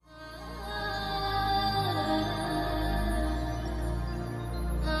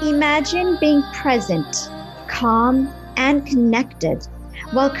Imagine being present, calm, and connected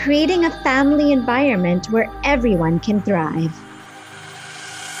while creating a family environment where everyone can thrive.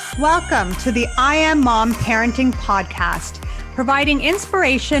 Welcome to the I Am Mom Parenting Podcast, providing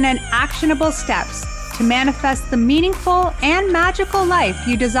inspiration and actionable steps to manifest the meaningful and magical life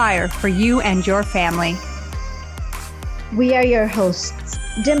you desire for you and your family. We are your hosts,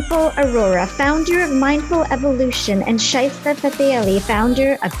 Dimple Aurora, founder of Mindful Evolution, and Shaista Fateh,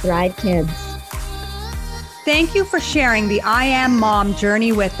 founder of Thrive Kids. Thank you for sharing the I Am Mom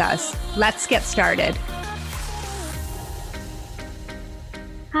journey with us. Let's get started.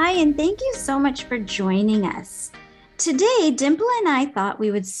 Hi, and thank you so much for joining us. Today, Dimple and I thought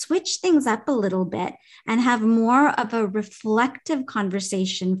we would switch things up a little bit and have more of a reflective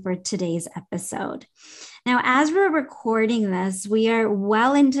conversation for today's episode. Now, as we're recording this, we are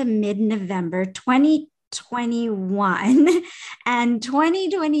well into mid-November 2021, and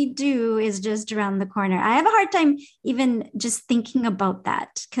 2022 is just around the corner. I have a hard time even just thinking about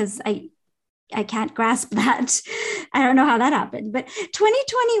that because I can't grasp that. I don't know how that happened, but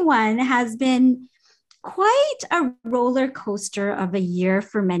 2021 has been quite a roller coaster of a year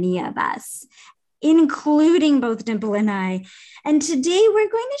for many of us, including both Dimple and I. And today we're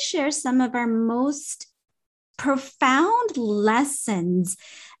going to share some of our most profound lessons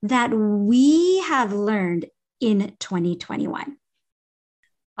that we have learned in 2021.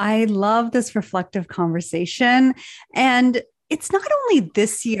 I love this reflective conversation. And it's not only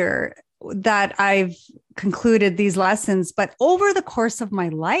this year that I've concluded these lessons, but over the course of my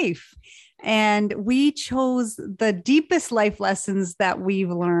life. And we chose the deepest life lessons that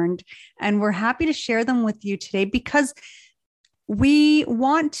we've learned. And we're happy to share them with you today because we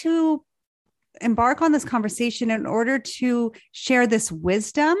want to embark on this conversation in order to share this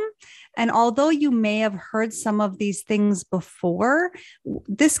wisdom. And although you may have heard some of these things before,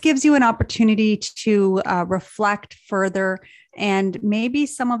 this gives you an opportunity to reflect further. And maybe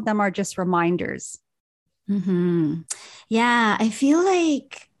some of them are just reminders. Mm-hmm. Yeah, I feel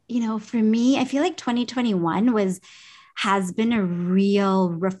like, for me, I feel like 2021 has been a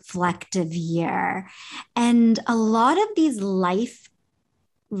real reflective year. And a lot of these life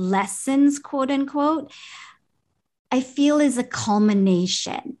lessons, quote unquote, I feel is a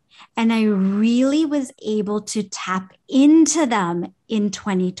culmination. And I really was able to tap into them in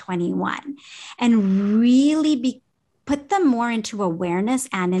 2021 and really put them more into awareness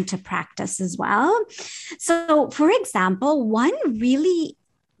and into practice as well. So, for example, one really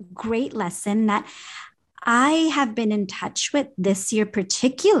great lesson that I have been in touch with this year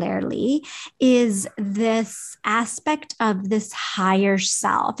particularly is this aspect of this higher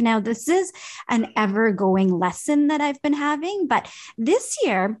self. Now, this is an ever-going lesson that I've been having, but this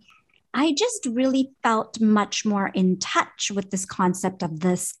year, I just really felt much more in touch with this concept of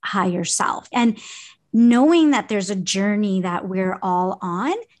this higher self and knowing that there's a journey that we're all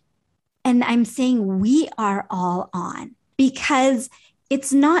on. And I'm saying we are all on because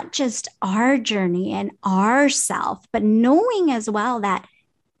it's not just our journey and our self, but knowing as well that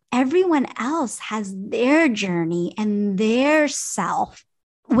everyone else has their journey and their self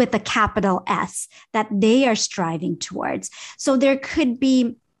with a capital S that they are striving towards. So there could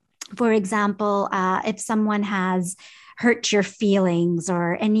be, for example, if someone has hurt your feelings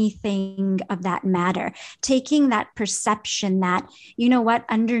or anything of that matter, taking that perception that,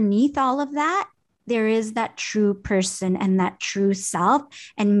 underneath all of that, there is that true person and that true self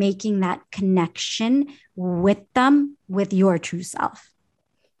and making that connection with them, with your true self.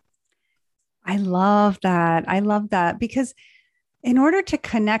 I love that. I love that because in order to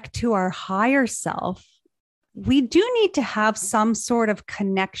connect to our higher self, we do need to have some sort of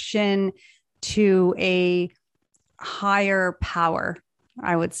connection to a higher power,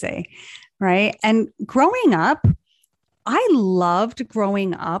 I would say, right? And growing up, I loved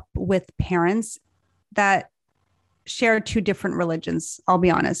growing up with parents that shared two different religions, I'll be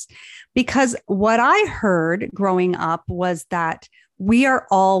honest, because what I heard growing up was that we are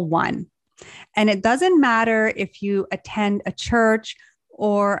all one. And it doesn't matter if you attend a church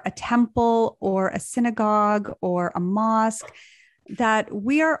or a temple or a synagogue or a mosque, that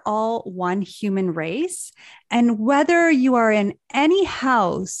we are all one human race. And whether you are in any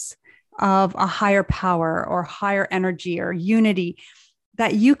house of a higher power or higher energy or unity,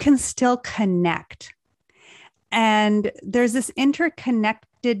 that you can still connect. And there's this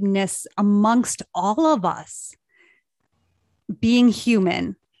interconnectedness amongst all of us being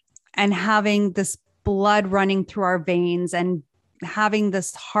human and having this blood running through our veins and having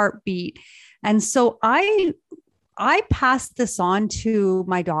this heartbeat. And so I passed this on to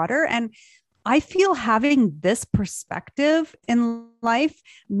my daughter, and I feel having this perspective in life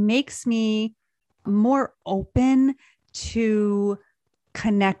makes me more open to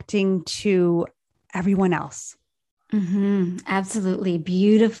connecting to everyone else. Absolutely.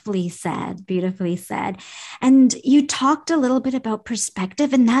 Beautifully said. Beautifully said. And you talked a little bit about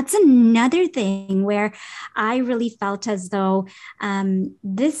perspective. And that's another thing where I really felt as though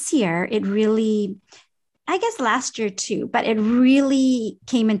this year it really, I guess last year too, but it really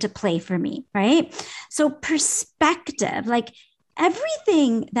came into play for me, right? So, perspective, like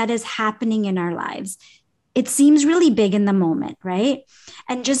everything that is happening in our lives, it seems really big in the moment, right?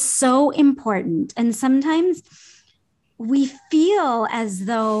 And just so important. And sometimes we feel as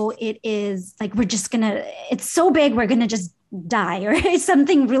though it is like we're just gonna, it's so big, we're gonna just die, or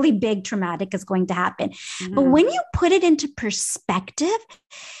something really big, traumatic is going to happen. But when you put it into perspective,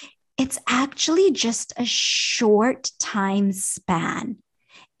 it's actually just a short time span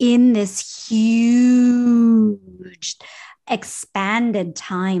in this huge expanded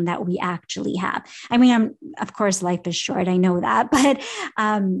time that we actually have. I mean, of course, life is short. I know that, but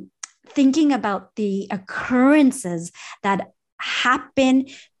thinking about the occurrences that happen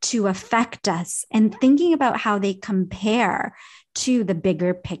to affect us and thinking about how they compare to the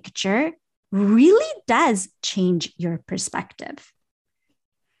bigger picture really does change your perspective.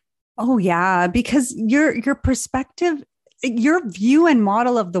 Oh yeah, because your perspective, your view and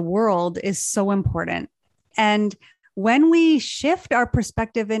model of the world is so important. And when we shift our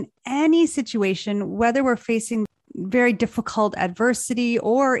perspective in any situation, whether we're facing very difficult adversity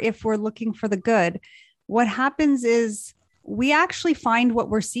or if we're looking for the good, what happens is we actually find what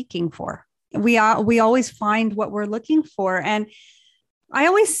we're seeking for. We always find what we're looking for. And I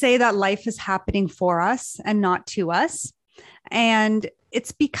always say that life is happening for us and not to us. And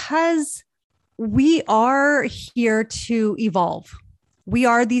it's because we are here to evolve. We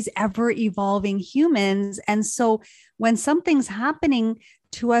are these ever evolving humans. And so when something's happening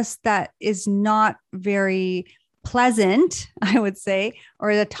to us that is not very pleasant, I would say,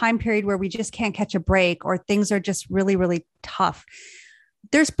 or the time period where we just can't catch a break or things are just really, really tough,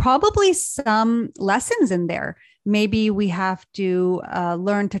 there's probably some lessons in there. Maybe we have to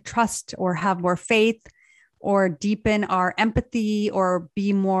learn to trust or have more faith or deepen our empathy or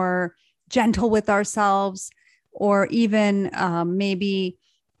be more gentle with ourselves, or even maybe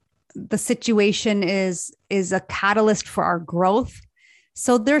the situation is a catalyst for our growth.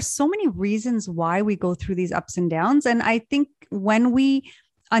 So there's so many reasons why we go through these ups and downs. And I think when we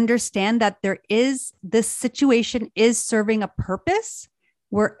understand that this situation is serving a purpose,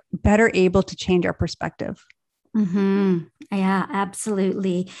 we're better able to change our perspective. Yeah,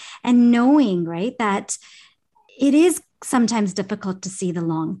 absolutely. And knowing, right, that it is sometimes difficult to see the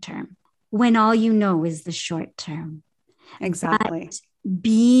long term when all you know is the short term. Exactly. But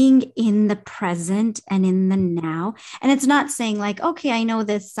being in the present and in the now. And it's not saying like, okay, I know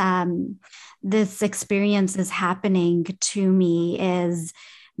this experience is happening to me, is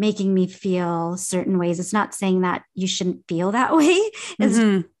making me feel certain ways. It's not saying that you shouldn't feel that way.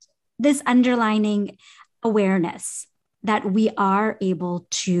 It's this underlining awareness that we are able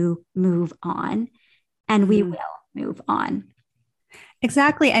to move on, and we will move on.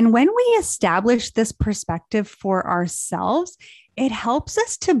 Exactly. And when we establish this perspective for ourselves, it helps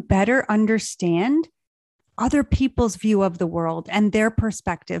us to better understand other people's view of the world and their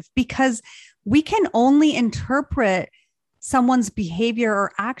perspective, because we can only interpret someone's behavior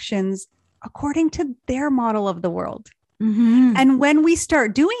or actions according to their model of the world. And when we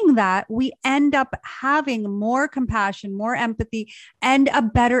start doing that, we end up having more compassion, more empathy, and a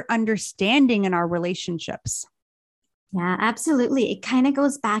better understanding in our relationships. Yeah, absolutely. It kind of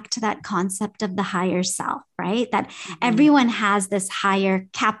goes back to that concept of the higher self, right? That everyone has this higher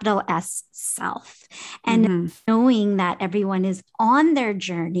capital S self, and knowing that everyone is on their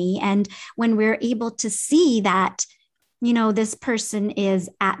journey. And when we're able to see that, you know, this person is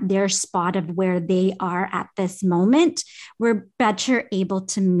at their spot of where they are at this moment, we're better able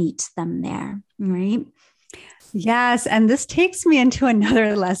to meet them there, right? Yes. And this takes me into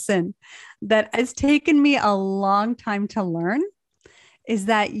another lesson that has taken me a long time to learn, is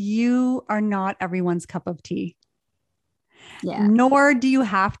that you are not everyone's cup of tea. Yeah. Nor do you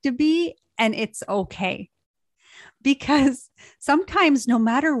have to be, and it's okay. Because sometimes no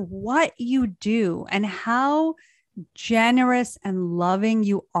matter what you do and how generous and loving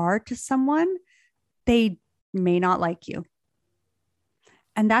you are to someone, they may not like you.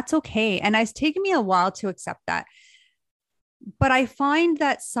 And that's okay. And it's taken me a while to accept that. But I find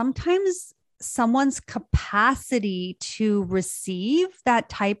that sometimes someone's capacity to receive that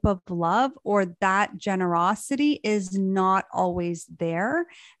type of love or that generosity is not always there.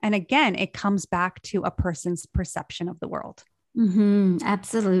 And again, it comes back to a person's perception of the world.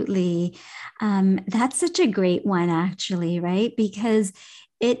 Absolutely. That's such a great one, actually, right? Because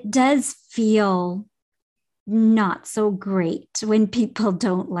it does feel not so great when people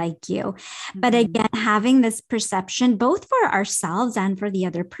don't like you. But again, having this perception, both for ourselves and for the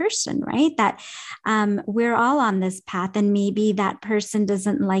other person, right? That we're all on this path, and maybe that person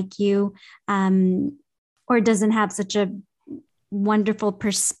doesn't like you or doesn't have such a wonderful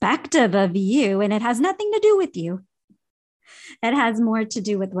perspective of you, and it has nothing to do with you. It has more to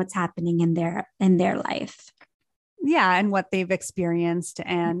do with what's happening in their life. Yeah, and what they've experienced.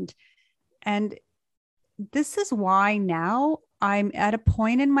 And this is why now I'm at a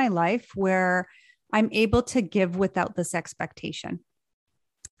point in my life where I'm able to give without this expectation.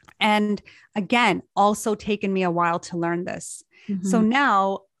 And again, also taken me a while to learn this. So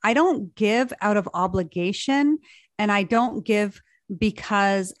now I don't give out of obligation, and I don't give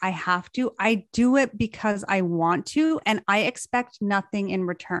because I have to. I do it because I want to, and I expect nothing in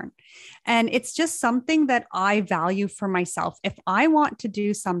return. And it's just something that I value for myself. If I want to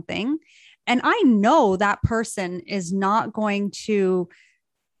do something, and I know that person is not going to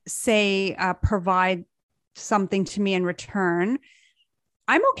say, provide something to me in return,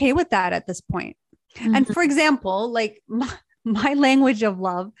 I'm okay with that at this point. And for example, like my language of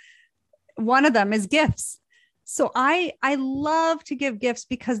love, one of them is gifts. So I love to give gifts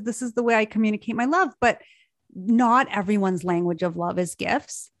because this is the way I communicate my love, but not everyone's language of love is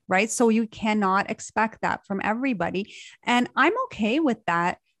gifts, right? So you cannot expect that from everybody. And I'm okay with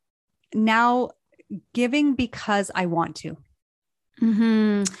that. Now, giving because I want to.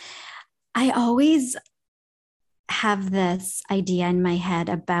 I always have this idea in my head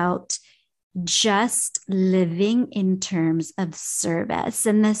about just living in terms of service,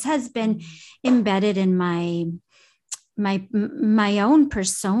 and this has been embedded in my own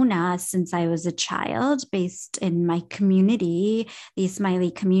persona since I was a child, based in my community. The Smiley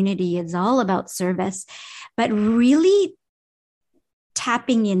community is all about service, but really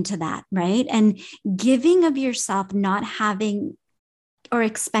tapping into that, right? And giving of yourself, not having or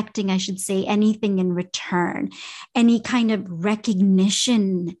expecting, I should say, anything in return, any kind of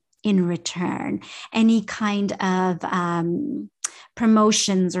recognition in return, any kind of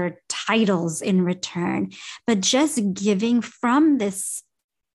promotions or titles in return, but just giving from this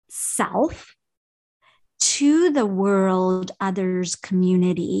self to the world, others,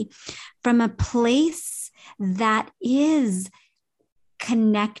 community, from a place that is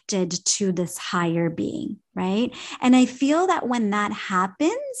connected to this higher being, right? And I feel that when that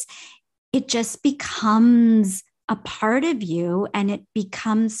happens, it just becomes a part of you, and it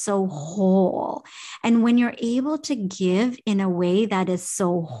becomes so whole. And when you're able to give in a way that is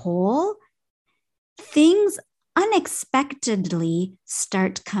so whole, things unexpectedly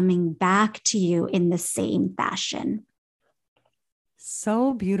start coming back to you in the same fashion.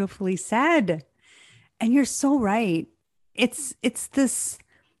 So beautifully said. And you're so right. It's this,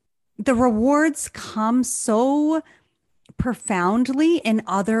 the rewards come so profoundly in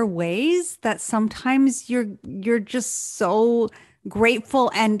other ways that sometimes you're just so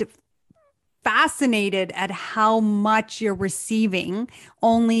grateful and fascinated at how much you're receiving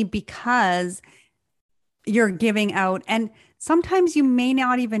only because you're giving out. And sometimes you may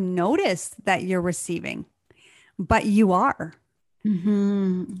not even notice that you're receiving, but you are.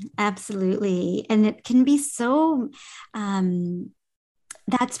 Absolutely. And it can be so,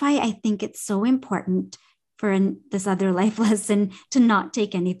 that's why I think it's so important for this other life lesson to not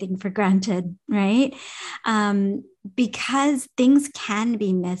take anything for granted, right? Because things can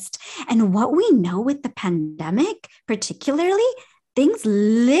be missed. And what we know with the pandemic, particularly, things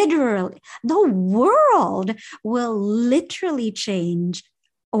literally, the world will literally change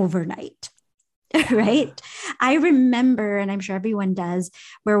overnight. Right? I remember, and I'm sure everyone does,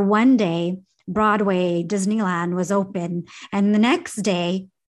 where one day Broadway, Disneyland was open, and the next day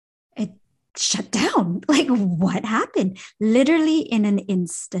it shut down. Like, what happened? Literally in an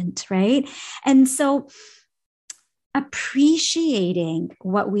instant, right? And so appreciating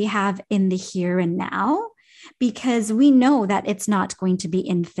what we have in the here and now, because we know that it's not going to be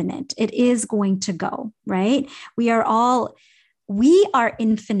infinite. It is going to go, right? We are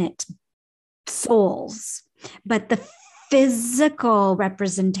infinite souls, but the physical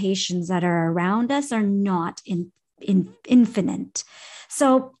representations that are around us are not infinite.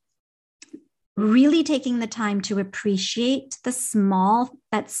 So really taking the time to appreciate the small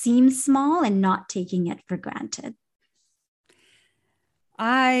that seems small and not taking it for granted.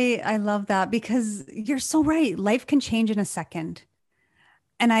 I love that because you're so right. Life can change in a second.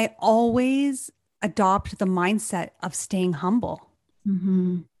 And I always adopt the mindset of staying humble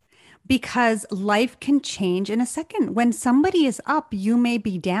Mm-hmm. because life can change in a second. When somebody is up, you may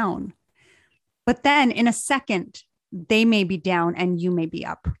be down. But then in a second, they may be down and you may be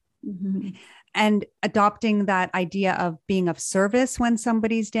up. Mm-hmm. And adopting that idea of being of service when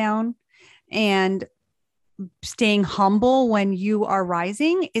somebody's down and staying humble when you are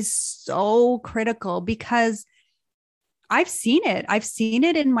rising is so critical because I've seen it. I've seen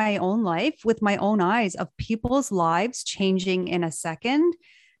it in my own life with my own eyes of people's lives changing in a second.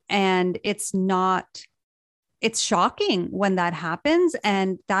 And it's shocking when that happens.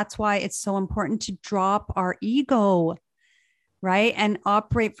 And that's why it's so important to drop our ego, right? And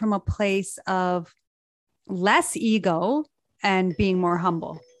operate from a place of less ego and being more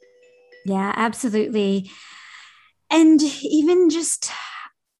humble. Yeah, absolutely. And even just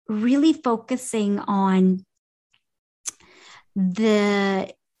really focusing on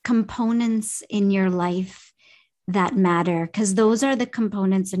the components in your life that matter, because those are the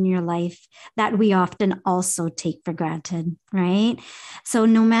components in your life that we often also take for granted, right? So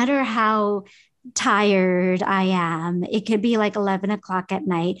no matter how tired I am, it could be like 11 o'clock at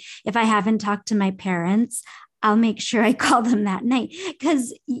night. If I haven't talked to my parents, I'll make sure I call them that night,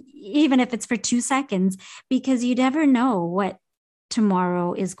 because even if it's for 2 seconds, because you never know what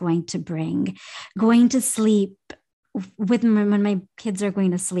tomorrow is going to bring. Going to sleep when my kids are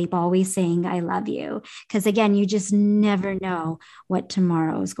going to sleep, always saying, I love you. Because again, you just never know what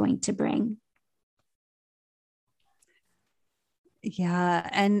tomorrow is going to bring. Yeah.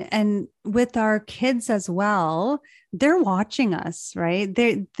 And with our kids as well, they're watching us, right?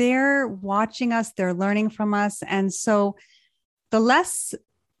 They're watching us, they're learning from us. And so the less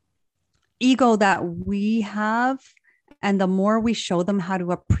ego that we have, and the more we show them how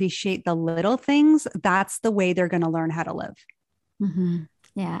to appreciate the little things, that's the way they're going to learn how to live. Mm-hmm.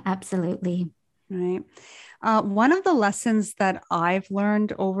 Yeah, absolutely. Right. One of the lessons that I've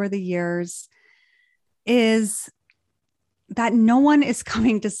learned over the years is that no one is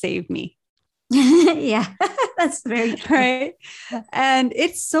coming to save me. Yeah, that's very true. Right. And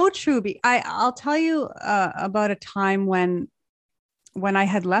it's so true. I'll tell you about a time when I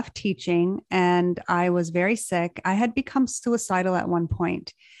had left teaching and I was very sick. I had become suicidal at one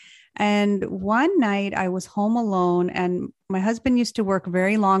point. And one night I was home alone and my husband used to work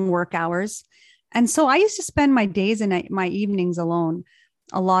very long work hours. And so I used to spend my days and my evenings alone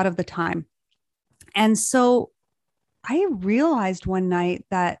a lot of the time. And so I realized one night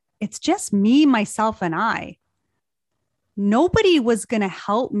that it's just me, myself, and I. Nobody was going to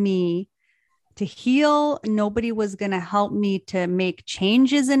help me to heal. Nobody was going to help me to make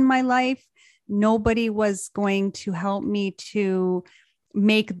changes in my life. Nobody was going to help me to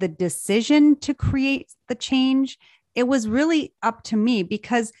make the decision to create the change. It was really up to me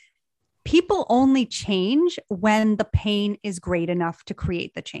because people only change when the pain is great enough to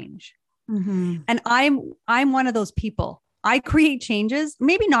create the change. Mm-hmm. And I'm one of those people. I create changes,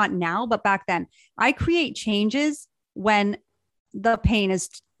 maybe not now, but back then. I create changes when the pain is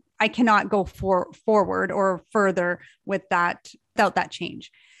I cannot go forward or further with that without that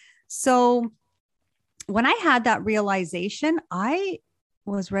change. So when I had that realization, I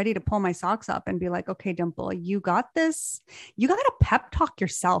was ready to pull my socks up and be like, okay, Dimple, you got this. You got to pep talk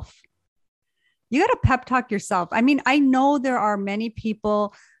yourself. You got to pep talk yourself. I mean, I know there are many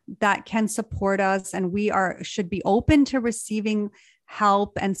people that can support us and we should be open to receiving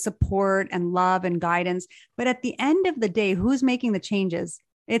help and support and love and guidance. But at the end of the day, who's making the changes?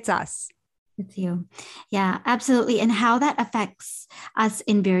 It's us. It's you. Yeah, absolutely. And how that affects us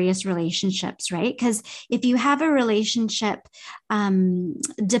in various relationships, right? Because if you have a relationship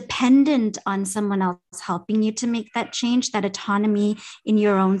dependent on someone else helping you to make that change, that autonomy in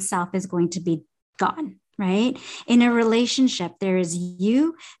your own self is going to be gone, right? In a relationship, there is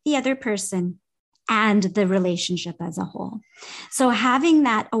you, the other person, and the relationship as a whole. So having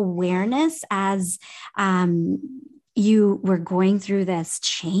that awareness as you were going through this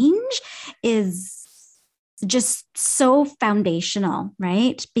change is just so foundational,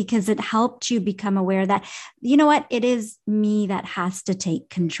 right? Because it helped you become aware that, you know what, it is me that has to take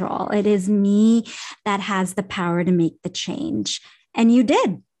control. It is me that has the power to make the change. And you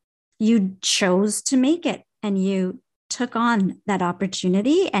did. You chose to make it and you took on that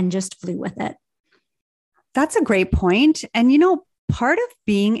opportunity and just flew with it. That's a great point. And, you know, part of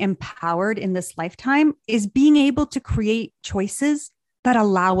being empowered in this lifetime is being able to create choices that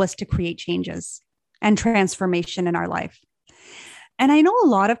allow us to create changes and transformation in our life. And I know a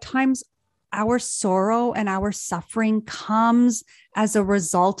lot of times our sorrow and our suffering comes as a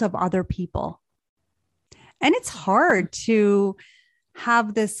result of other people. And it's hard to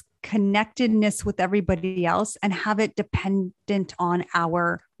have this connectedness with everybody else and have it dependent on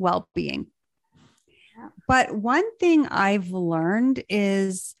our well-being. Yeah. But one thing I've learned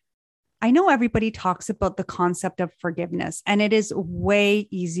is, I know everybody talks about the concept of forgiveness, and it is way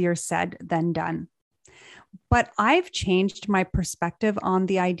easier said than done. But I've changed my perspective on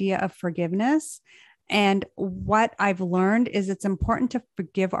the idea of forgiveness. And what I've learned is it's important to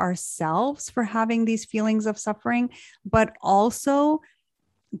forgive ourselves for having these feelings of suffering, but also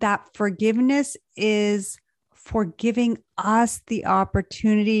that forgiveness is for giving us the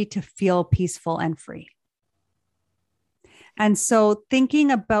opportunity to feel peaceful and free. And so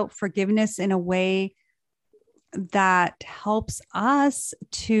thinking about forgiveness in a way that helps us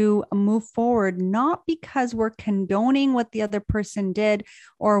to move forward, not because we're condoning what the other person did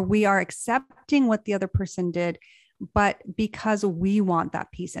or we are accepting what the other person did, but because we want that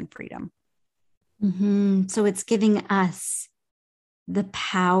peace and freedom. Mm-hmm. So it's giving us the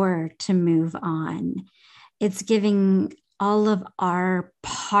power to move on. It's giving all of our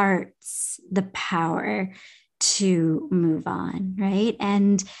parts the power to move on, right?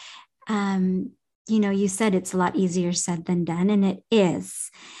 And, you said it's a lot easier said than done, and it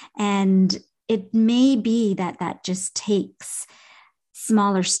is. And it may be that just takes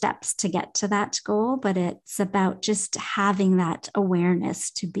smaller steps to get to that goal, but it's about just having that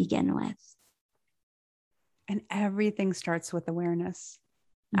awareness to begin with. And everything starts with awareness.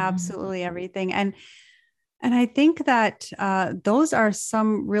 Mm-hmm. Absolutely everything. And I think that those are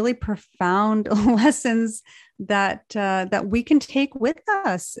some really profound lessons that we can take with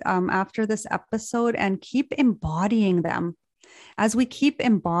us after this episode and keep embodying them. As we keep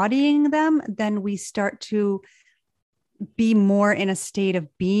embodying them, then we start to be more in a state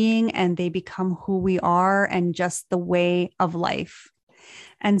of being, and they become who we are and just the way of life.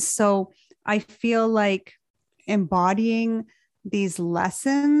 And so I feel like embodying these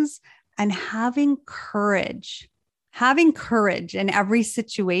lessons and having courage in every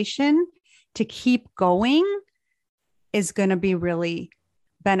situation to keep going is going to be really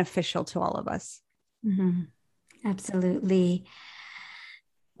beneficial to all of us. Mm-hmm. Absolutely.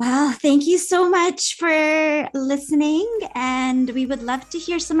 Well, thank you so much for listening. And we would love to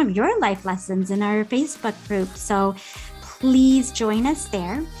hear some of your life lessons in our Facebook group. So please join us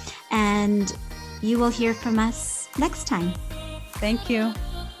there, and you will hear from us next time. Thank you.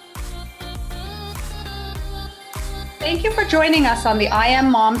 Thank you for joining us on the I Am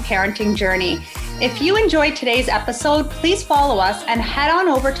Mom parenting journey. If you enjoyed today's episode, please follow us and head on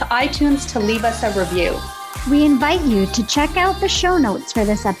over to iTunes to leave us a review. We invite you to check out the show notes for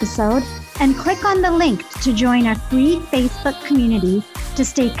this episode and click on the link to join our free Facebook community to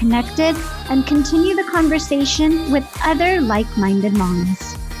stay connected and continue the conversation with other like-minded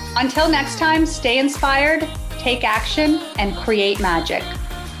moms. Until next time, stay inspired, take action, and create magic.